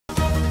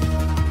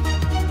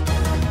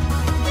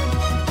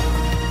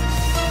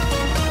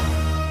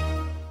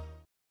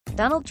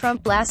Donald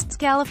Trump blasts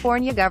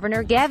California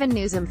Governor Gavin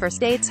Newsom for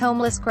state's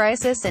homeless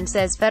crisis and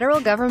says federal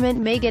government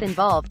may get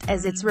involved,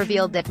 as it's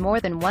revealed that more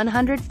than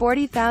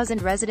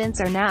 140,000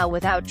 residents are now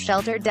without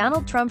shelter.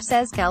 Donald Trump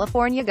says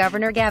California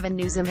Governor Gavin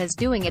Newsom is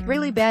doing a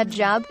really bad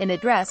job in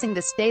addressing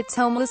the state's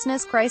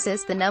homelessness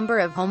crisis. The number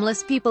of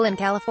homeless people in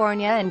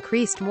California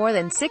increased more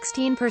than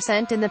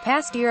 16% in the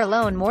past year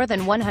alone. More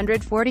than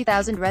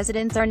 140,000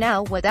 residents are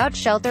now without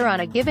shelter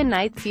on a given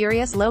night.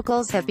 Furious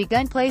locals have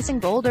begun placing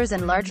boulders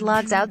and large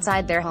logs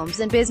outside their homes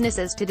and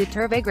businesses to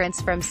deter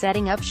vagrants from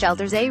setting up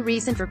shelters. A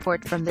recent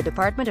report from the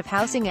Department of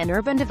Housing and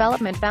Urban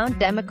Development found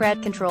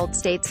Democrat-controlled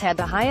states had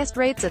the highest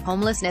rates of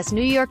homelessness.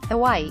 New York,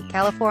 Hawaii,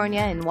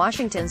 California and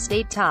Washington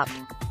state topped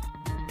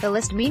the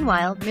list.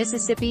 Meanwhile,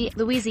 Mississippi,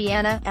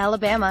 Louisiana,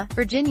 Alabama,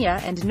 Virginia,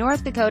 and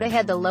North Dakota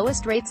had the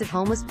lowest rates of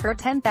homeless per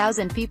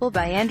 10,000 people.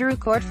 By Andrew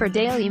Court for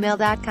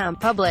DailyMail.com.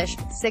 Published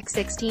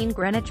 6:16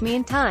 Greenwich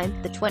Mean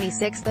Time, the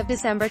 26th of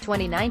December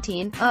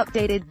 2019.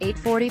 Updated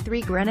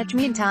 8:43 Greenwich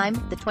Mean Time,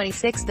 the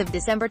 26th of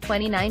December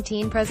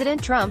 2019.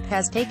 President Trump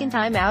has taken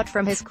time out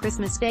from his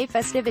Christmas Day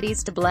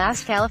festivities to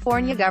blast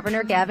California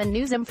Governor Gavin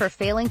Newsom for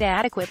failing to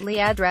adequately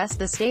address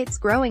the state's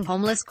growing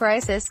homeless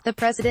crisis. The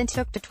president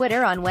took to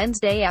Twitter on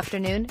Wednesday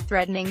afternoon,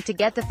 threatening to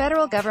get the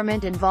federal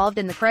government involved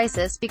in the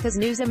crisis because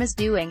Newsom is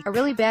doing a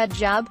really bad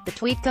job. The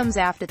tweet comes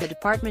after the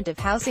Department of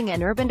Housing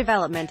and Urban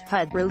Development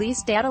 (HUD)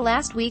 released data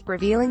last week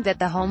revealing that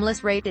the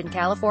homeless rate in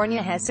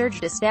California has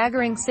surged a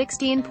staggering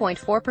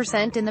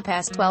 16.4% in the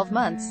past 12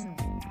 months.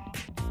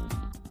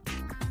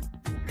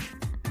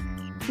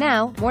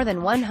 Now, more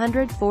than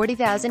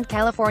 140,000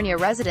 California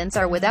residents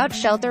are without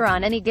shelter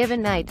on any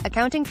given night,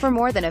 accounting for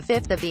more than a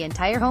fifth of the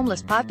entire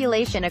homeless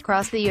population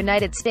across the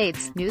United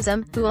States.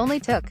 Newsom, who only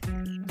took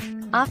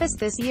office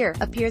this year,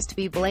 appears to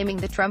be blaming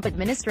the Trump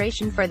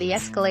administration for the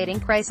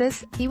escalating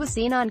crisis. He was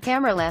seen on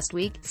camera last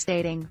week,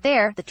 stating,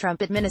 the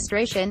Trump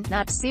administration,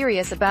 not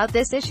serious about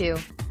this issue.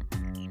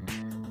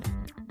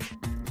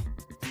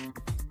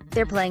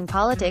 They're playing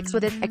politics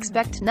with it.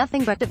 Expect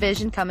nothing but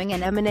division coming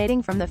and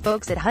emanating from the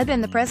folks at HUD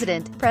and the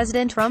president.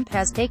 President Trump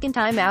has taken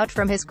time out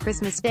from his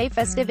Christmas Day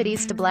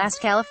festivities to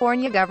blast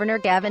California Governor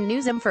Gavin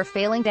Newsom for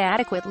failing to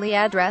adequately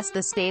address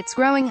the state's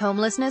growing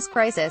homelessness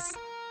crisis.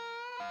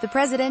 The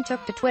president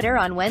took to Twitter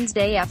on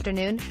Wednesday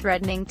afternoon,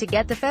 threatening to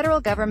get the federal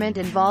government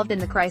involved in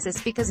the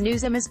crisis because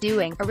Newsom is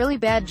doing a really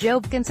bad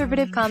job.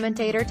 Conservative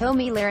commentator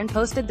Tomi Lahren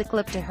posted the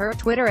clip to her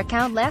Twitter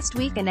account last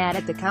week and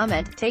added the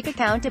comment, "Take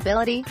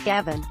accountability,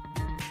 Gavin.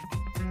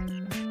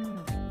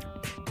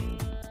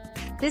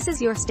 This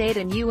is your state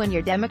and you and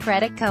your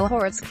Democratic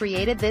cohorts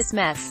created this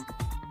mess.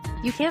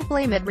 You can't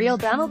blame it. Real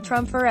Donald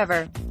Trump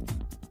forever.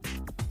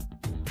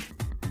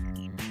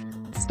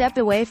 Step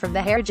away from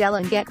the hair gel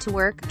and get to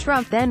work."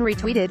 Trump then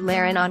retweeted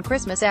Lahren on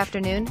Christmas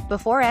afternoon,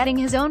 before adding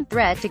his own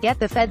threat to get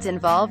the feds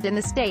involved in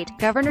the state.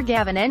 Governor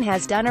Gavin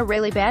has done a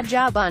really bad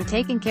job on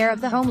taking care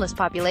of the homeless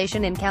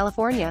population in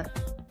California.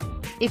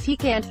 If he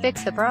can't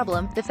fix the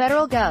problem, the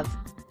federal gov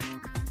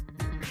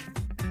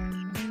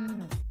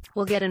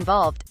will get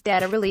involved.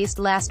 Data released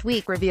last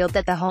week revealed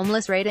that the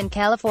homeless rate in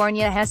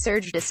California has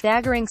surged a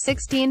staggering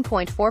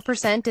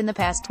 16.4% in the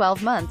past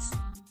 12 months.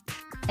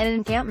 An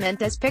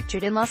encampment as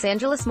pictured in Los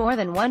Angeles. More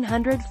than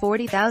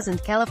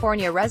 140,000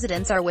 California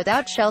residents are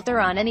without shelter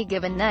on any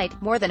given night,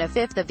 more than a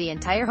fifth of the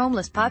entire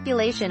homeless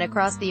population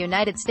across the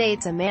United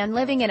States. A man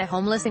living in a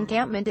homeless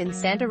encampment in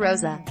Santa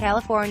Rosa,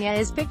 California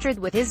is pictured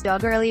with his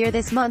dog earlier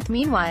this month.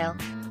 Meanwhile,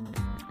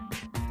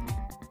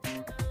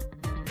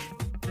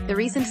 the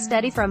recent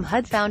study from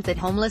HUD found that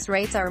homeless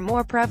rates are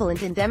more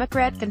prevalent in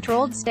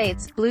Democrat-controlled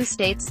states. Blue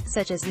states,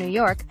 such as New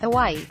York,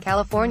 Hawaii,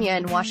 California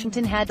and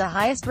Washington had the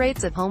highest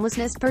rates of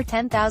homelessness per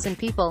 10,000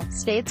 people.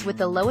 States with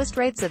the lowest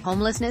rates of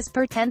homelessness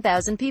per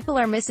 10,000 people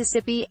are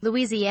Mississippi,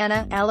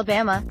 Louisiana,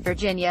 Alabama,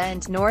 Virginia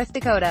and North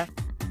Dakota.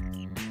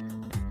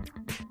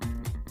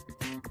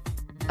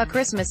 A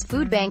Christmas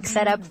food bank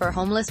set up for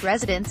homeless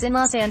residents in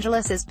Los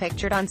Angeles is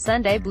pictured on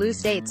Sunday. Blue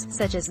states,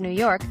 such as New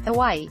York,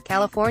 Hawaii,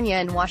 California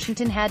and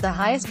Washington had the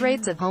highest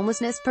rates of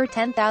homelessness per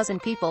 10,000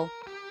 people.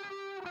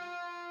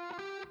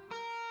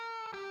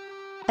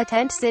 A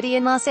tent city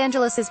in Los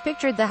Angeles is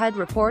pictured. The HUD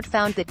report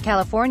found that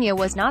California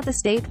was not the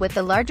state with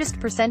the largest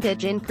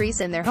percentage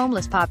increase in their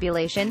homeless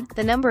population.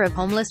 The number of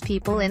homeless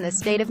people in the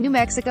state of New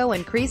Mexico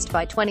increased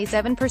by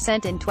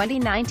 27% in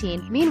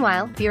 2019.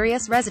 Meanwhile,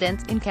 furious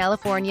residents in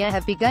California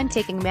have begun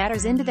taking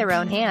matters into their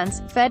own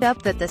hands, fed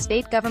up that the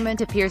state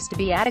government appears to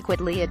be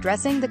adequately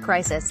addressing the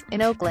crisis.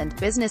 In Oakland,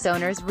 business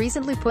owners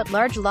recently put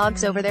large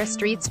logs over their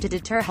streets to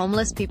deter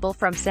homeless people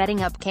from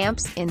setting up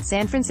camps. In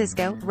San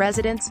Francisco,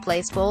 residents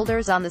placed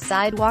boulders on the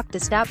sidewalk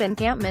to stop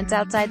encampments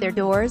outside their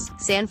doors.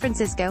 San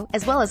Francisco,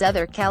 as well as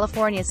other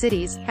California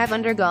cities, have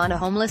undergone a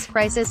homeless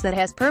crisis that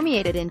has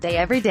permeated into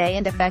every day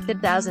and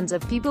affected thousands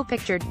of people.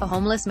 Pictured, a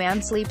homeless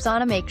man sleeps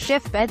on a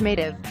makeshift bed made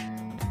of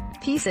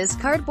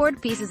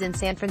cardboard pieces in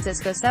San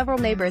Francisco. Several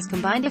neighbors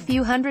combined a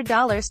few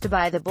 $100s to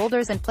buy the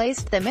boulders and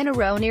placed them in a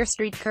row near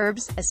street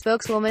curbs. A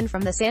spokeswoman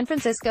from the San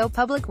Francisco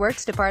Public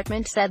Works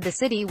Department said the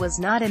city was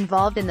not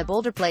involved in the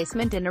boulder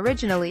placement and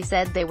originally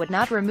said they would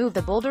not remove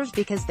the boulders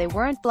because they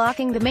weren't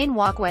blocking the main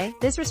walkway.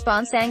 This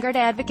response angered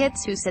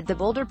advocates who said the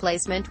boulder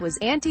placement was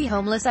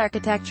anti-homeless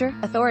architecture.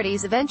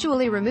 Authorities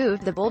eventually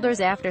removed the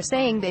boulders after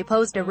saying they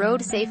posed a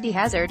road safety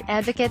hazard.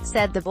 Advocates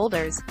said the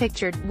boulders,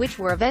 pictured, which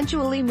were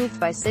eventually moved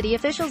by city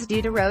officials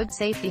due to road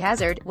safety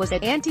hazard, was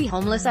at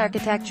anti-homeless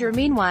architecture.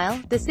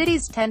 Meanwhile, the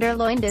city's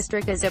Tenderloin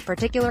district is a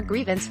particular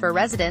grievance for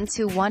residents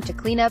who want to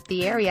clean up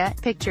the area.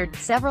 Pictured,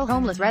 several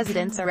homeless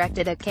residents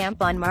erected a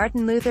camp on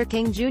Martin Luther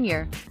King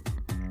Jr.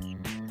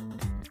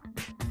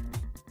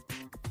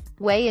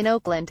 Way in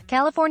Oakland,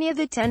 California.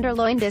 The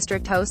Tenderloin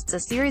district hosts a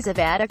series of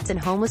addicts and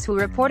homeless who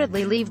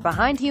reportedly leave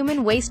behind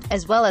human waste,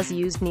 as well as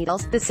used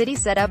needles. The city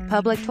set up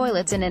public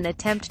toilets in an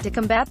attempt to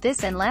combat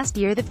this, and last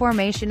year the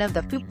formation of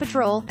the Poop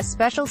Patrol, a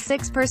special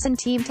 6-person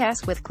team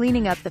tasked with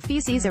cleaning up the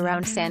feces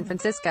around San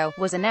Francisco,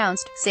 was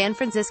announced. San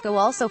Francisco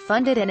also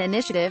funded an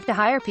initiative to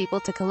hire people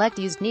to collect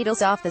used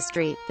needles off the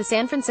street. The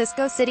San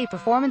Francisco City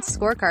Performance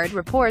Scorecard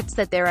reports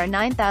that there are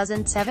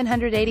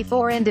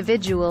 9,784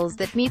 individuals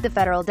that meet the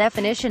federal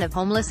definition of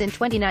homeless in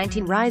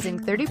 2019, rising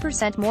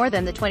 30% more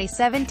than the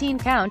 2017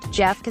 count.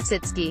 Jeff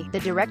Kositsky, the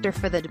director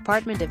for the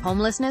Department of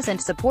Homelessness and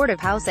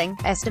Supportive Housing,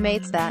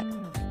 estimates that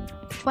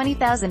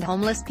 20,000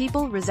 homeless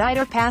people reside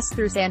or pass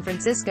through San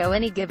Francisco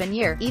any given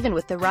year. Even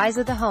with the rise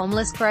of the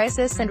homeless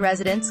crisis and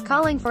residents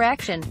calling for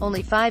action,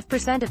 only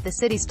 5% of the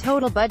city's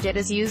total budget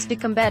is used to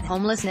combat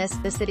homelessness.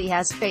 The city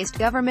has faced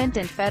government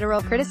and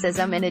federal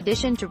criticism in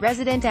addition to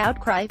resident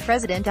outcry.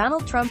 President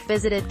Donald Trump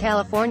visited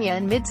California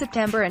in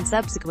mid-September and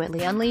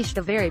subsequently unleashed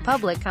a very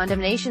public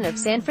condemnation of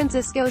San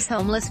Francisco's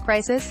homeless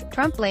crisis.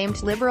 Trump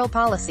blamed liberal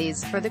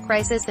policies for the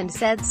crisis and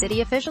said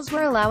city officials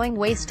were allowing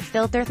waste to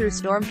filter through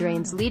storm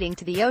drains leading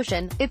to the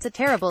ocean. "It's a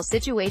terrible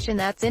situation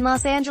that's in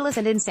Los Angeles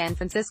and in San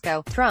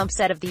Francisco," Trump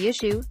said of the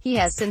issue. He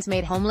has since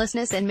made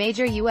homelessness a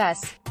major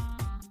U.S.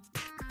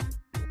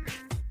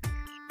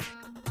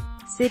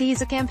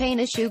 cities a campaign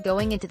issue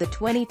going into the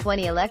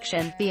 2020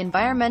 election. The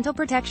Environmental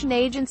Protection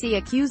Agency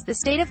accused the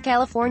state of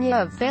California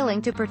of failing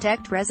to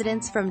protect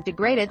residents from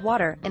degraded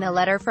water. In a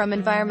letter from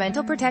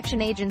Environmental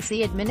Protection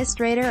Agency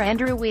Administrator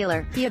Andrew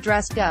Wheeler, he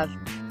addressed Gov.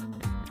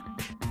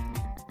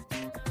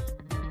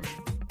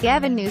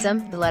 Gavin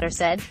Newsom. The letter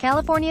said,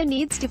 "California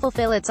needs to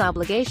fulfill its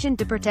obligation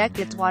to protect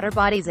its water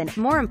bodies and,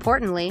 more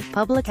importantly,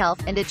 public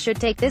health, and it should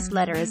take this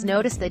letter as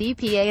notice that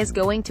EPA is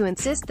going to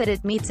insist that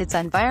it meets its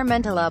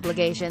environmental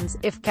obligations.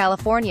 If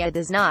California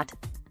does not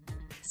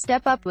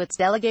step up to its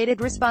delegated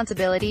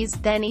responsibilities,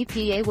 then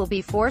EPA will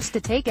be forced to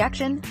take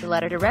action." The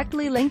letter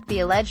directly linked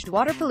the alleged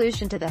water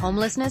pollution to the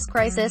homelessness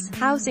crisis.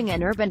 Housing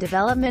and Urban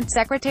Development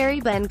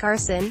Secretary Ben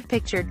Carson,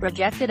 pictured,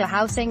 rejected a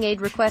housing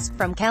aid request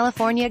from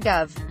California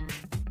Gov.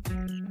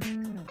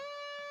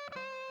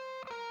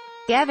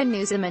 Gavin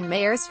Newsom and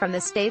mayors from the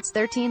state's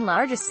 13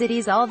 largest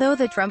cities. Although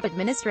the Trump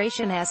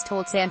administration has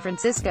told San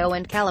Francisco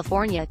and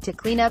California to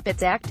clean up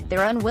its act,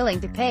 they're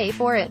unwilling to pay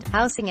for it.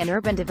 Housing and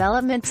Urban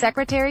Development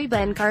Secretary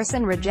Ben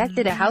Carson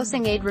rejected a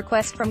housing aid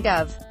request from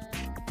Gov.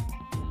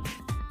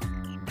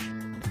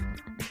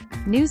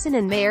 Newsom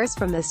and mayors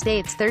from the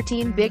state's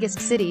 13 biggest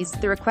cities.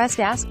 The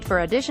request asked for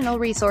additional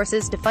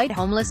resources to fight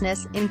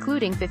homelessness,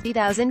 including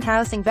 50,000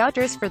 housing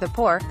vouchers for the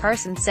poor.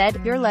 Carson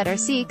said, "Your letter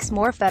seeks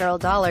more federal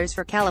dollars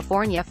for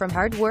California from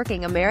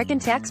hard-working American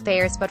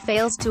taxpayers but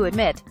fails to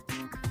admit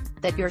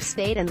that your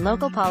state and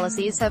local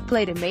policies have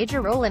played a major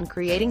role in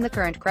creating the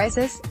current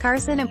crisis."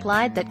 Carson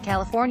implied that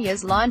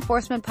California's law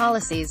enforcement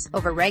policies,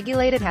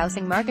 overregulated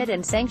housing market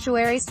and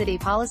sanctuary city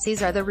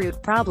policies are the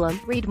root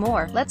problem. Read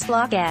more. Let's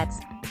block ads.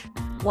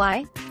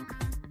 Why?